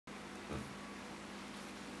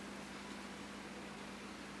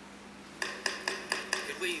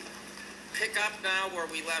pick up now where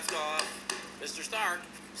we left off. Mr. Stark,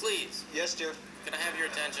 please. Yes, dear. Can I have your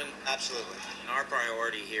attention? Absolutely. Our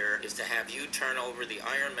priority here is to have you turn over the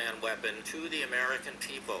Iron Man weapon to the American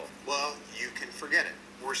people. Well, you can forget it.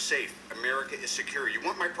 We're safe. America is secure. You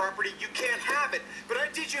want my property? You can't have it. But I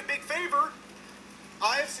did you a big favor.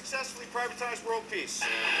 I have successfully privatized world peace. We're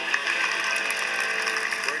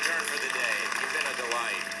adjourned for the day. You've been a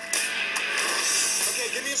delight. Okay,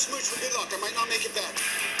 give me a smooch for good luck. I might not make it back.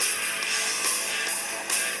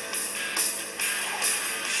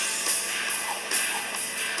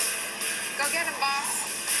 Go get him,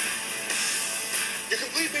 boss. You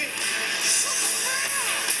complete me.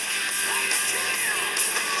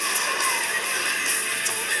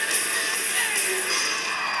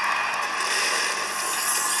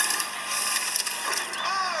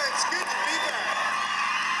 It's good to be back.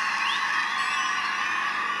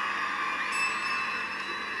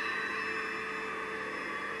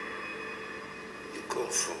 You come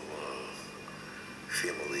from a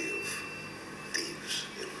family of thieves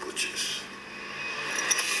and butchers.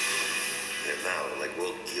 And now, like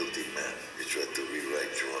all guilty men, you try to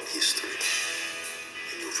rewrite your own history.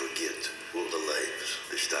 And you forget all the lives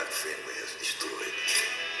the Stark family has destroyed.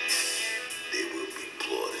 They will be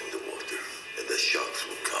plowed in the water, and the sharks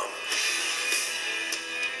will come.